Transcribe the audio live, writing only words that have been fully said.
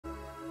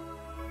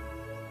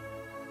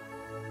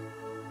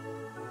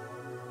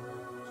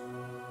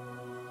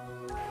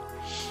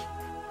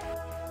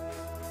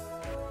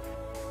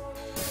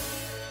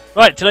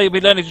Right, today you'll be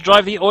learning to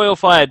drive the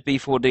oil-fired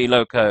B4D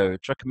loco.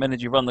 It's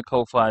recommended you run the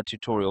coal-fired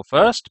tutorial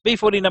first.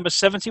 B4D number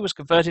 70 was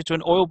converted to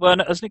an oil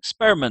burner as an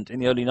experiment in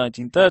the early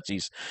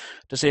 1930s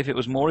to see if it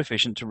was more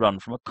efficient to run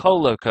from a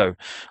coal loco.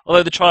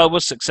 Although the trial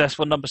was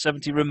successful, number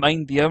 70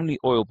 remained the only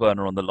oil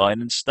burner on the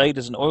line and stayed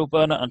as an oil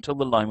burner until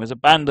the line was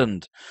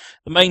abandoned.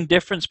 The main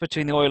difference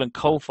between the oil and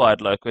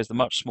coal-fired loco is the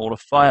much smaller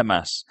fire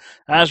mass.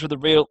 As with a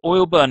real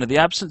oil burner, the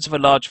absence of a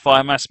large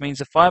fire mass means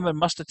the fireman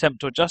must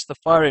attempt to adjust the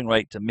firing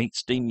rate to meet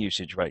steam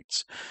usage rates.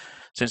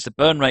 Since the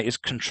burn rate is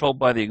controlled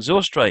by the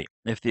exhaust rate,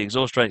 if the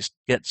exhaust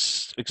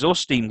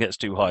steam gets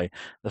too high,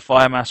 the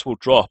fire mass will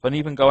drop and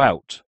even go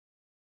out.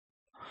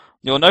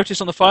 You'll notice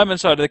on the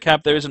fireman's side of the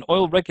cab there is an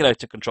oil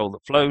regulator controls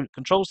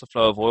the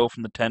flow of oil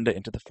from the tender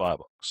into the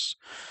firebox.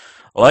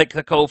 Like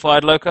the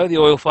coal-fired loco, the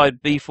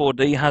oil-fired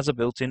B4D has a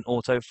built-in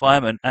auto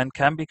fireman and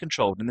can be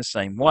controlled in the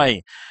same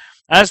way.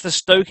 As the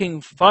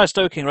fire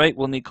stoking rate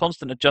will need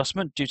constant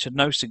adjustment due to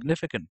no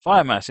significant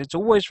fire mass, it's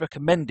always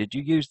recommended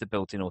you use the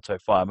built-in auto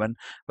fireman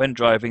when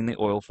driving the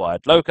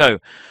oil-fired loco.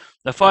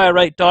 The fire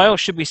rate dial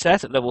should be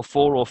set at level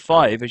 4 or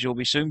 5 as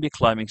you'll soon be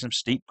climbing some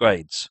steep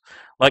grades.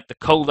 Like the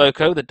coal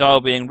loco, the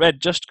dial being red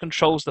just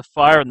controls the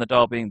fire and the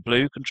dial being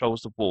blue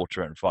controls the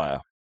water and fire.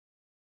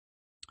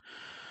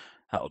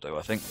 That'll do,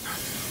 I think.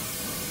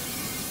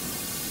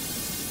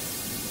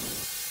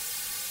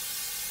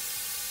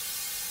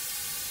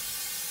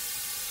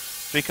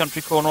 Three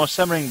Country Corner or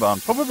Semmering Barn?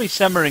 Probably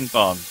Semmering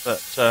Barn,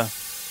 but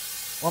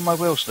why am my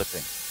wheel slipping?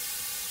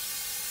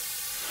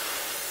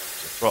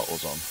 The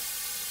throttle's on.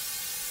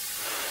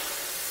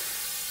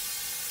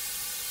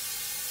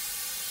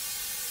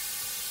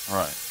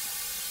 Right.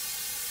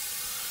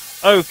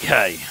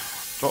 Okay.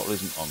 Throttle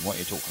isn't on. What are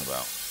you talking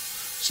about?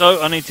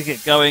 So I need to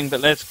get going,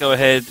 but let's go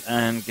ahead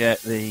and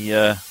get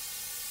the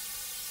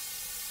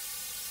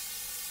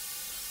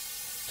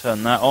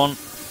turn that on.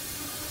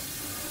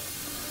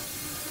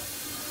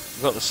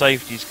 We've got the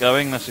safeties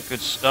going, that's a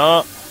good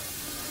start.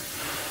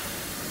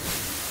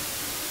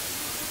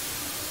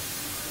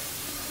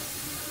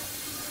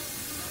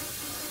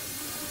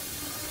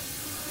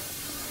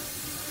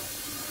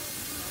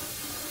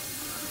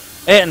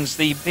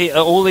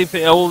 All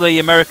the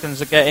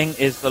Americans are getting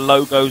is the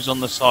logos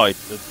on the side.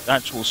 The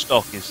actual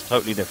stock is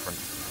totally different.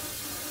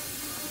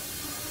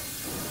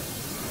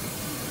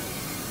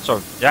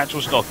 Sorry, the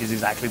actual stock is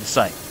exactly the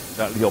same.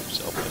 Exactly the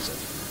opposite of what I said.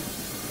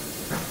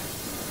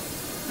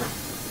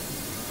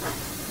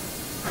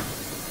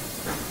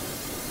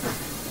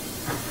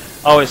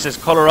 Oh, it says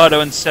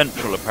Colorado and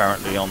Central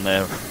apparently on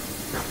there.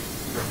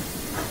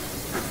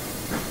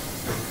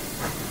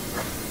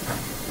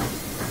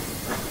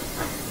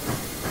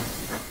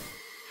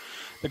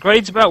 The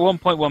grade's about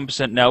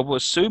 1.1% now, but will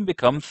soon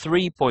become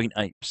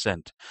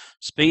 3.8%.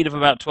 Speed of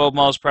about 12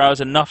 miles per hour is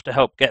enough to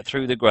help get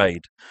through the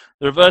grade.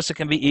 The reverser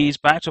can be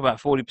eased back to about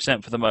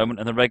 40% for the moment,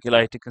 and the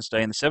regulator can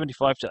stay in the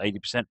 75 to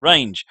 80%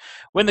 range.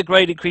 When the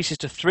grade increases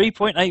to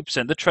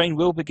 3.8%, the train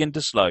will begin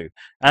to slow.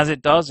 As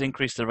it does,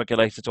 increase the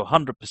regulator to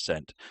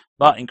 100%,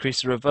 but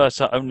increase the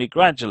reverser only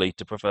gradually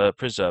to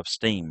preserve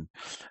steam.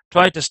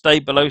 Try to stay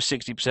below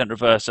 60%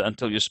 reverser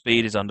until your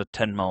speed is under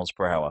 10 miles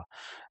per hour.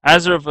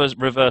 As the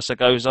reverser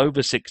goes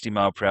over 60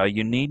 miles per hour,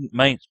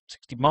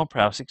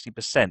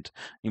 60%,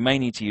 you may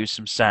need to use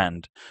some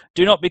sand.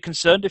 Do not be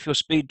concerned if your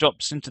speed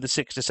drops into the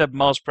 6 to 7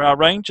 miles per hour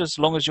range, as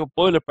long as your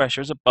boiler pressure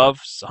is above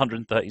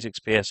 136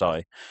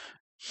 psi.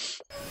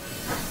 So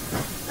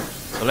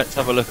let's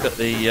have a look at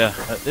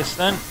this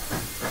then.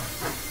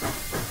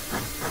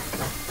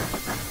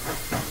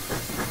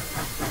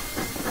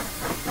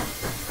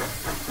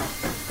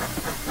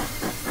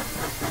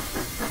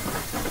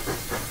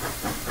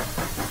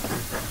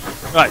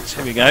 Right,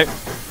 here we go.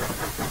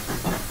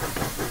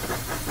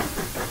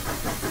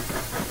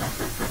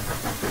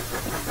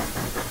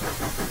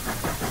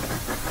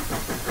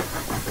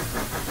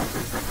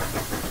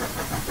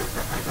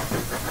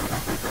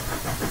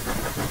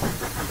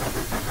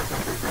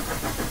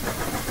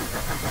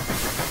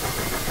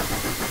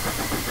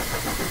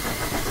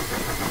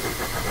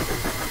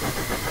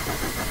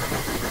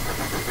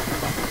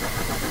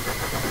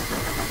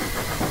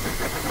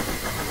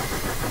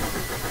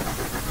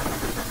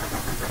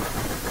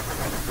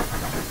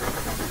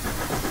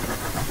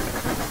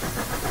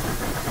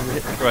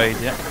 Hit the grade,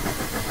 yeah.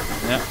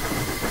 Yeah.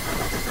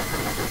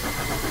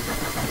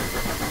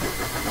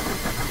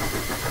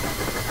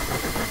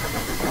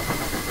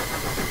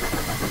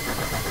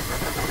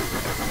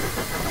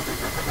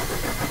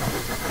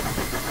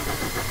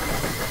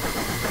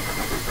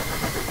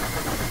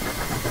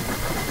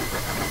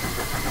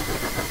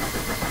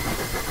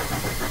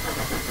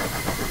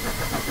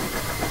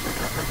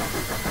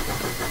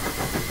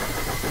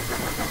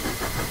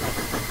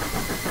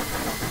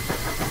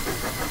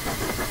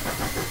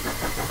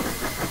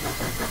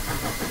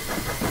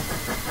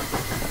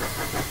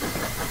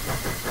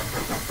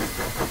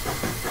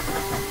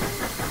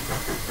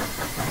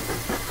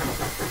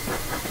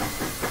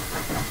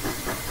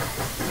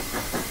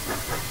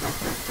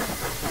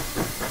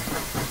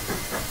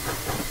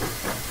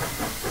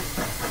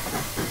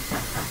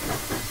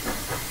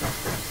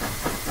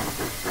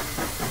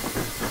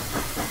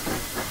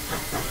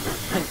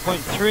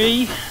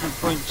 8.3,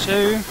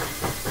 8.2.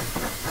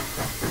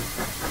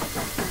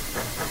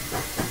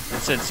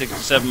 It said 6 to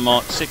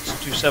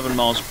 7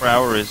 miles per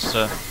hour is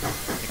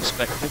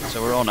expected,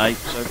 so we're on 8,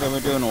 so we're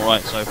doing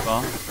alright so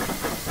far.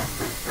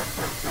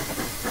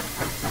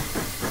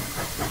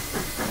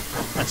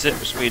 That's it,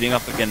 we're speeding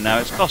up again now.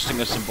 It's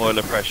costing us some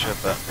boiler pressure,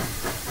 but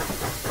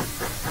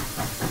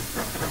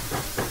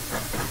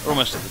we're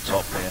almost at the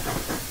top here.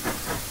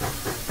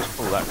 Let's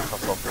pull that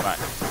cut-off back.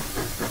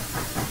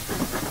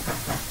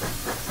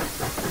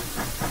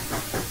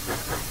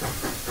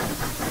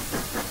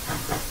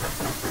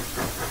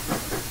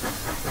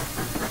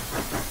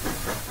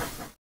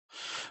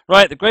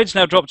 Right, the grade's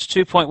now dropped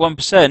to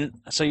 2.1%,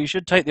 so you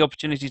should take the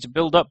opportunity to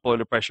build up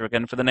boiler pressure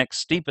again for the next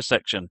steeper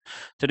section.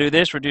 To do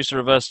this, reduce the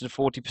reverser to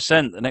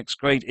 40%. The next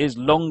grade is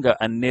longer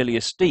and nearly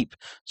as steep,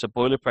 so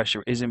boiler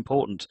pressure is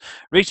important.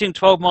 Reaching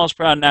 12 miles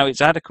per hour now is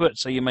adequate,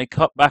 so you may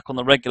cut back on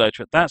the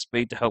regulator at that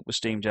speed to help with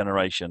steam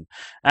generation.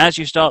 As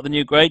you start the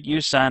new grade,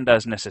 use sand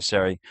as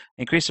necessary.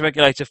 Increase the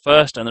regulator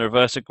first and the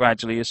reverser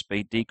gradually as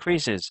speed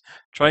decreases.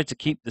 Try to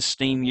keep the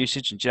steam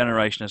usage and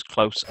generation as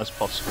close as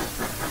possible.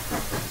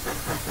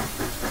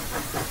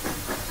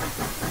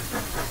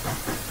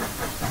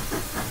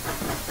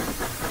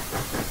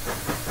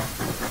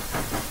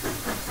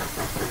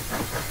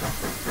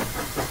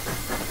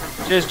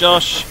 Cheers,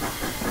 Josh. Is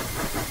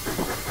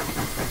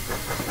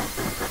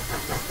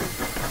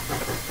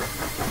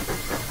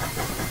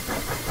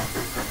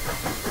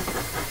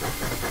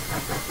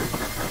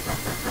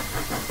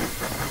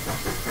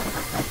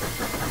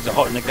it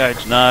hot in the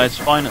garage? No, it's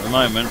fine at the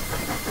moment.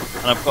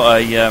 And I've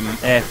got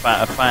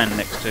a fan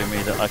next to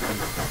me that I can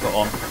put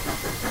on.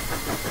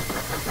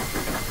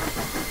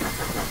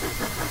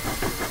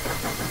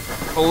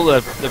 All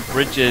the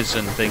bridges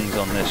and things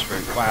on this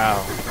route.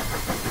 Wow.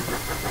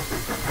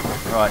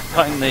 Right,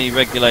 cutting the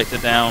regulator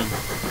down.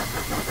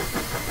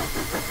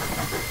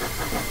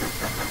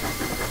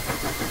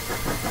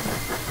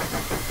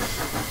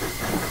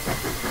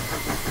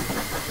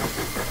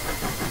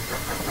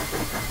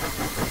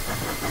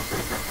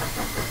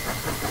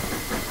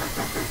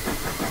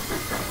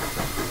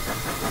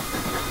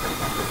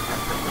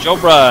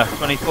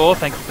 Jobra24,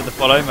 thank you for the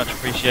follow, much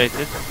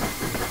appreciated.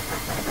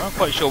 I'm not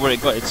quite sure where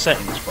it got its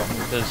settings from,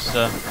 because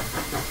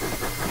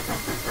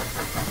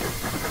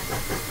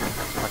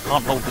I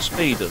can't hold the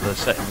speed at the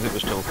settings it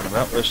was talking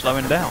about. We're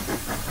slowing down.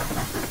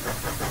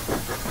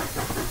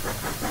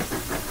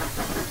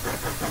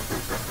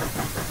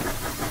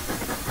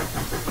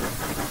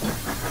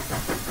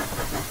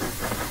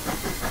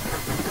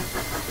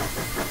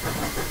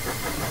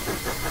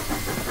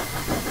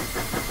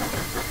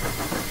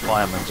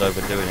 Fireman's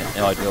overdoing it.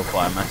 The ideal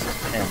fireman is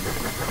 10.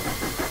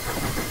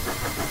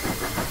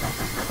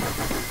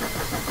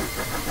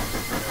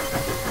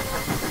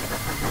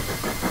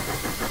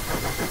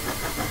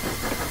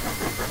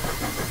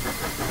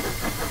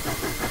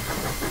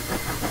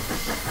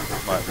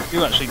 Right, we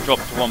do actually drop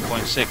to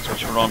 1.6,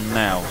 which we're on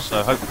now,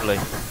 so hopefully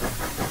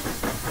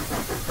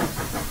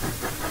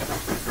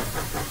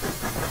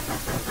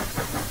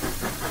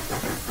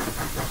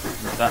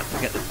that to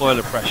get the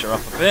boiler pressure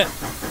up a bit.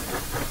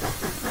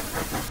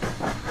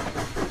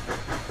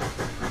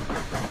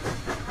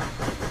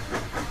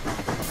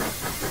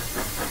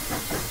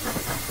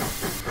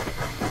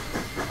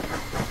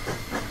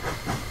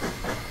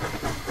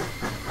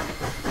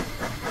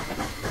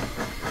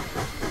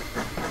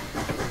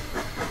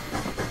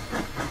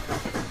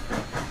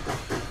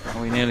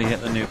 We nearly hit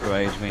the new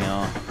grade, we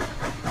are.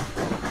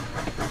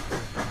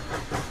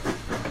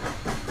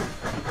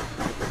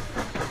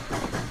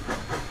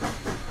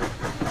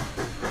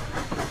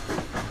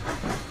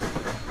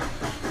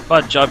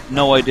 Fudge, I've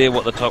no idea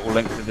what the total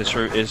length of this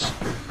route is.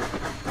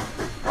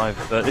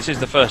 This is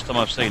the first time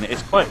I've seen it.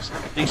 It's quite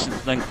a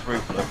decent length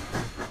route, look.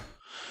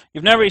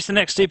 You've now reached the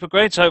next steeper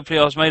grade, so hopefully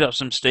I've made up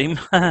some steam.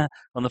 On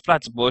the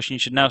flatter portion, you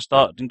should now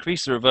start to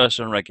increase the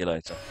reverser and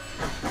regulator.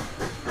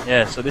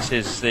 Yeah, so this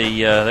is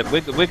the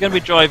we're going to be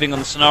driving on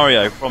the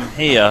scenario from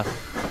here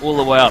all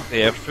the way up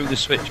here through the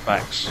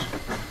switchbacks.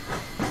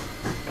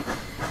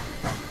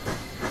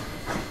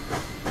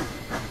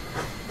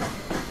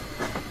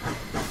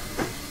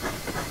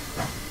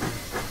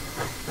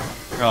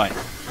 Right.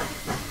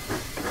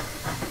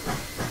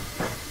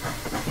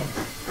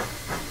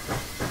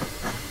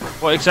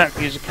 What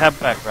exactly is a cab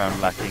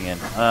background lacking in?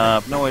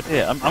 I've no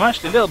idea. I'm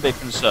actually a little bit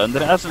concerned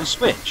that it hasn't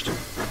switched, to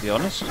be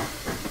honest.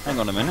 Hang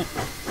on a minute.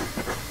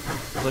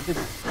 I did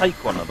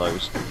take one of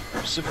those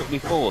specifically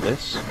for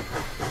this.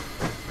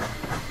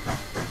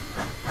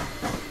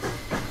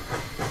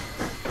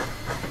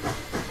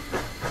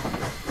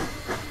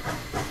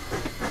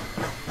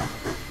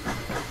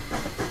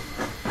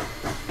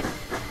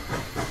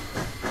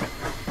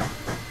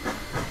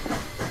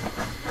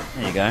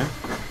 There you go.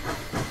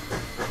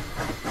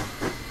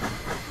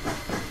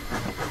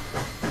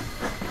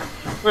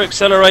 We're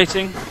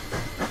accelerating.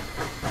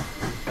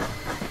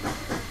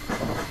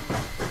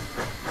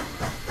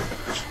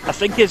 I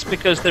think it's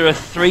because there are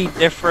three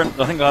different.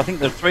 I think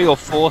there are 3 or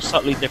 4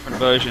 subtly different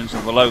versions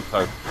of the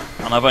loco.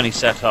 and I've only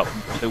set up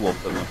 2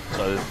 of them,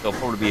 so there'll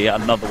probably be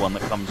another one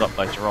that comes up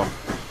later on.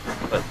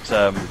 But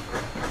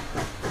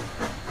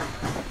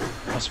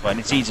that's fine.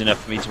 It's easy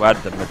enough for me to add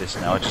them with this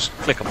now. I just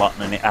click a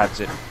button and it adds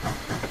it,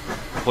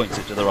 points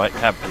it to the right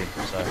cab view,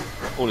 so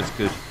all is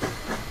good.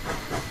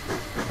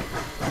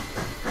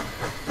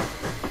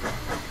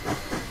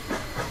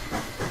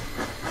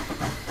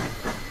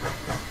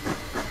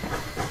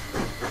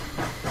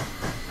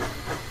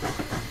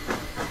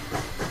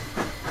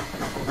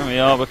 There we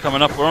are, we're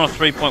coming up, we're on a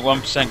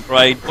 3.1%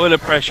 grade, boiler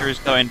pressure is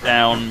going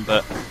down,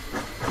 but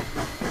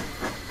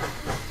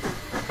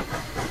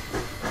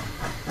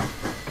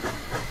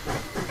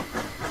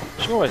I'm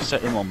sure I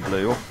set him on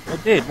blue. I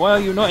did. Why are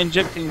you not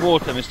injecting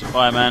water, Mr.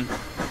 Fireman?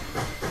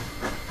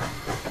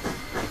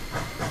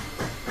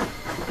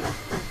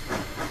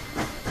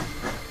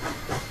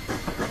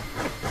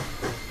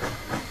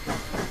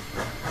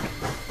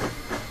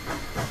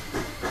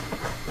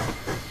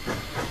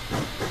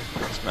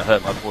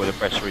 Hurt my boiler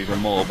pressure even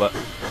more, but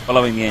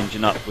following the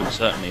engine up would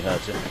certainly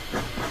hurt it.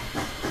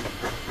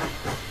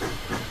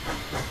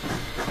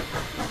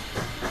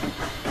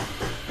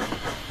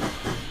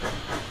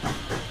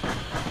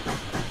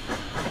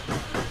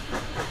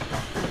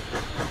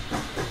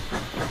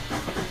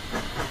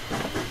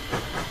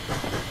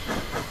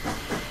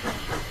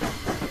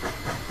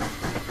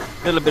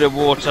 A little bit of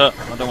water,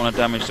 I don't want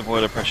to damage the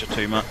boiler pressure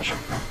too much.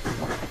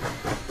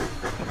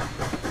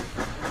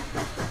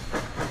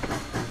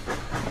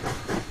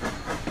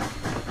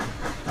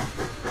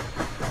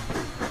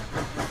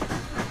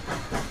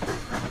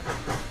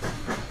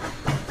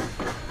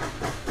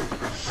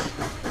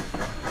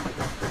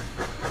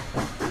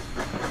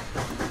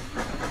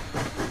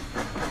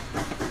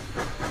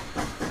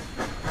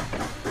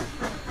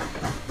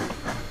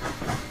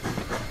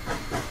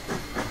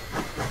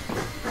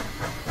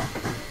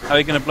 How are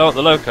you going to blow up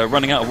the loco?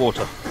 Running out of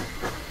water.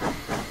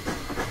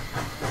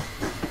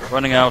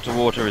 Running out of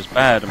water is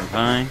bad,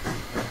 okay?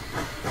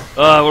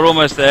 Oh, we're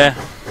almost there.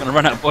 Going to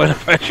run out of boiler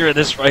pressure at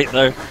this rate,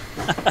 though.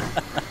 I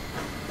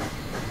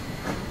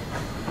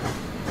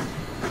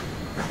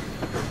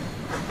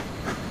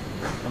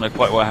don't know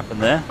quite what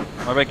happened there.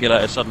 My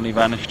regulator suddenly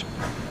vanished.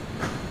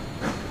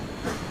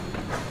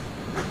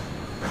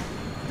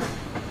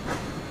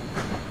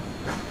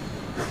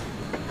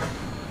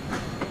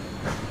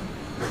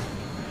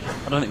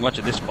 I don't think much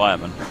of this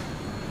fireman.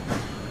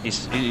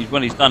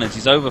 When he's done it,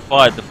 he's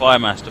overfired the fire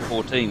mass to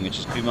 14, which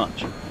is too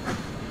much.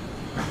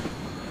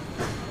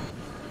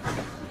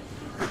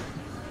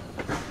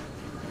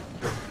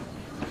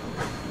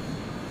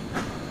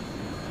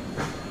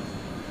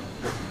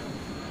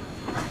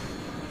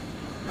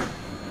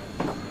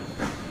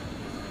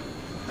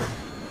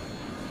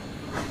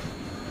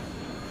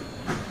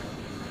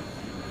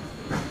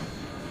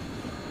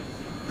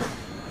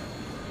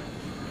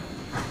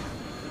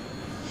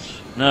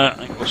 No, I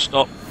think we'll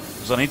stop,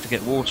 because I need to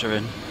get water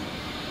in.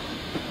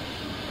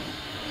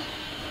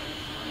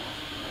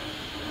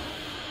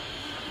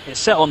 It's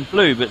set on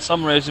blue, but for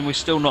some reason we're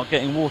still not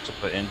getting water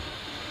put in.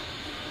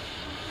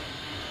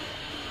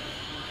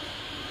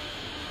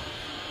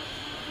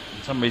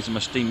 For some reason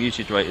my steam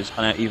usage rate is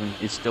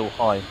still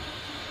high.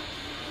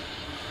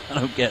 I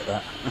don't get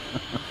that.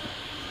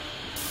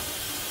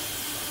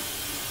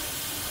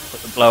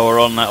 Put the blower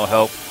on, that'll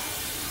help.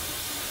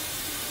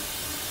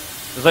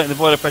 Does the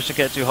boiler pressure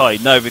get too high?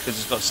 No, because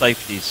it's got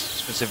safeties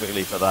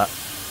specifically for that.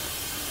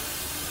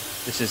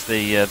 This is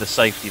the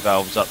safety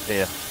valves up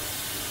here.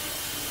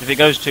 If it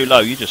goes too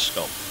low, you just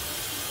stop,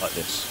 like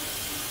this.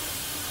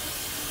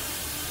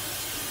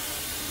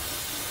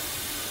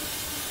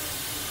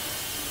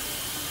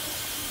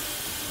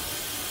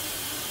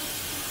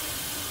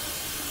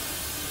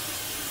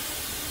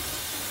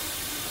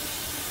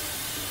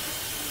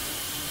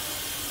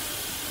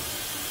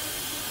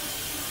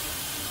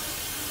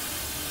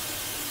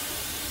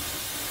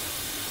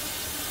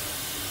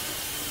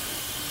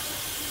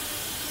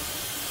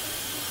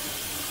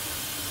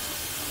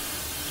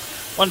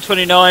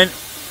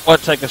 $129,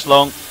 won't take us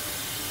long.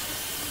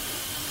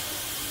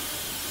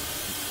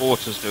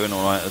 Water's doing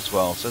alright as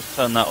well, so let's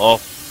turn that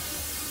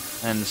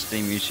off and the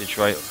steam usage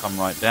rate will come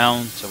right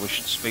down, so we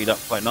should speed up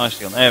quite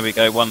nicely on. There we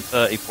go,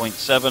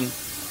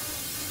 130.7.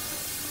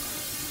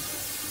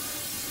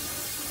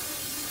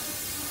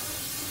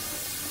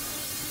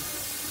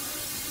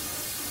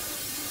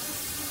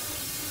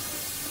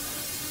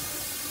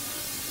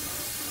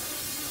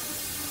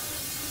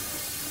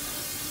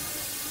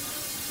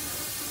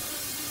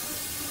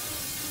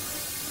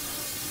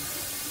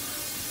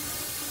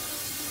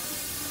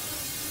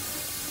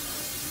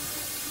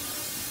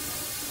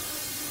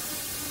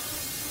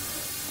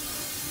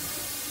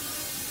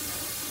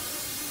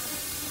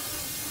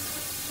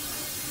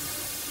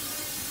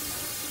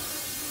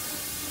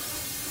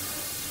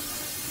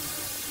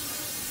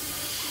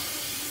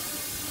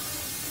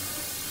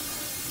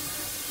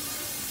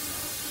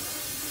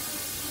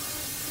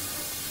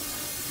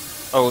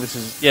 Oh, this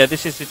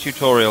is the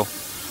tutorial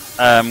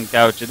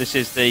gouger. This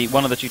is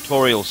one of the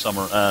tutorial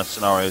scenarios.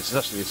 It's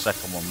actually the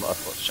second one, but I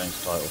thought to change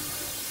the title.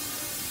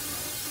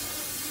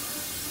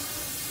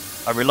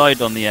 I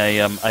relied on the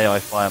AI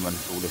fireman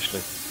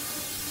foolishly.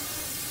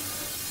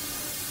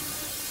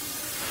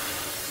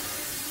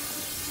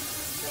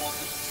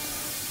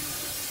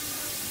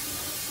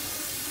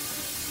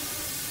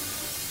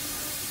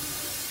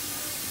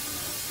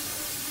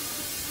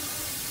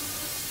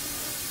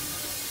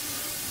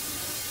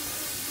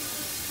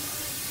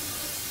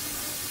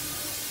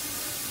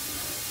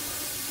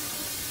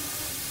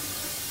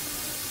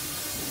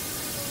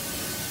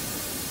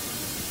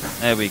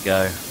 There we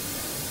go.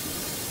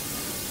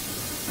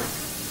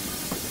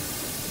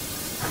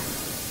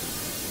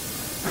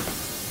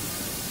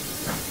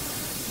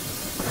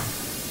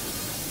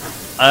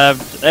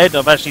 Ed,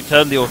 I've actually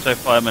turned the auto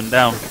fireman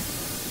down,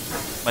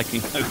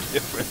 making no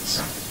difference.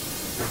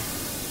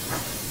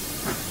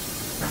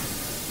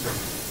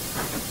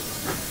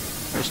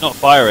 It's not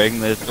firing,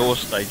 the door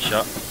stayed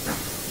shut.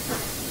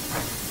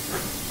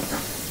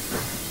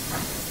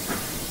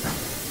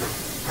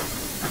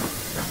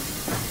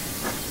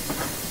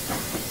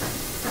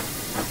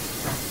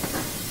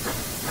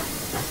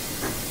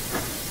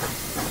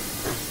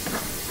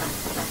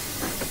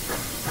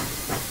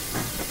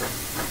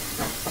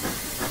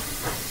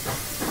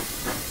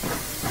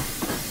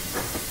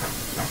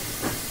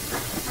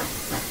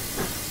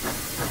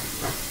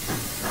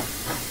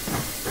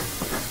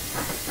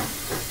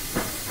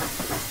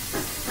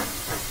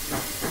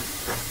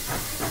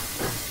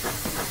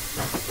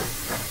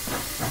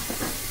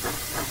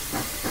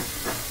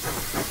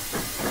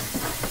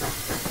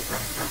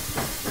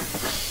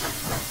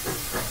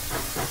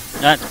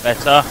 That's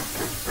better.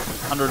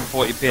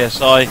 140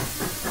 psi.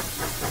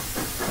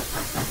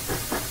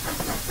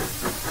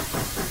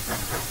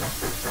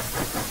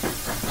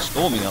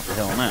 Storming up the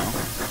hill now.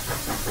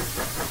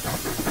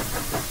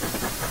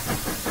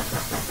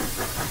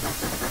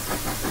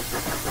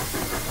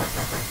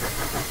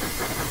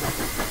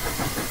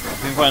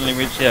 We finally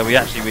reached, yeah, we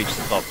actually reached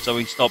the top. So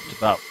we stopped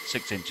about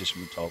 6 inches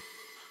from the top.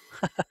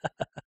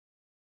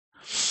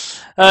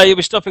 You'll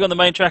be stopping on the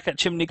main track at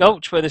Chimney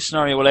Gulch, where this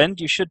scenario will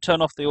end. You should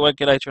turn off the oil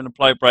regulator and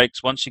apply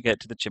brakes once you get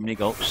to the Chimney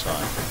Gulch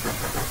side.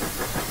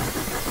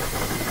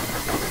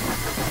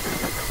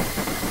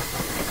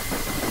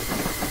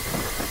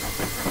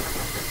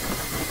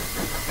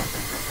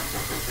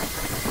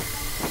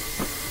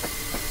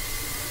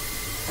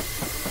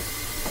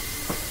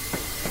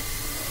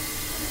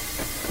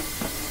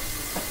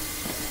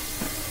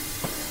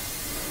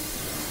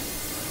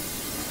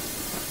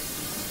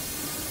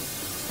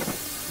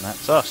 And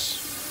that's us.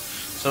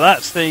 So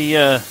that's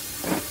the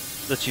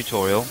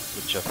tutorial,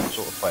 which I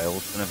sort of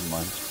failed, but never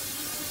mind.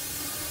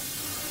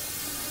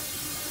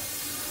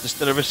 There's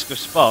still a risk of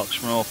sparks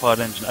from an oil-fired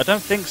engine. I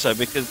don't think so,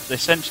 because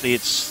essentially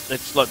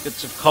it's like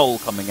bits of coal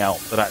coming out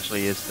that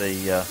actually is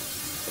the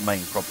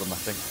main problem, I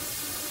think.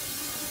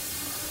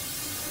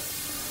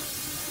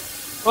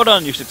 Well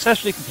done, you've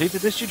successfully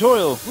completed this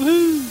tutorial.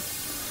 Woohoo!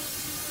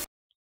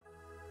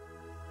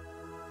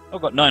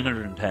 I've got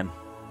 910.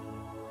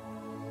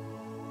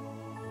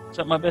 Is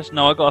that my best?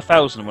 No, I got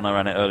 1,000 when I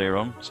ran it earlier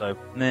on, so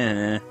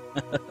nah.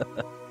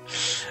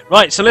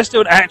 Right, so let's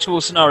do an actual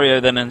scenario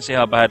then and see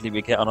how badly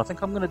we get on. I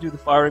think I'm going to do the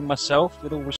firing myself with all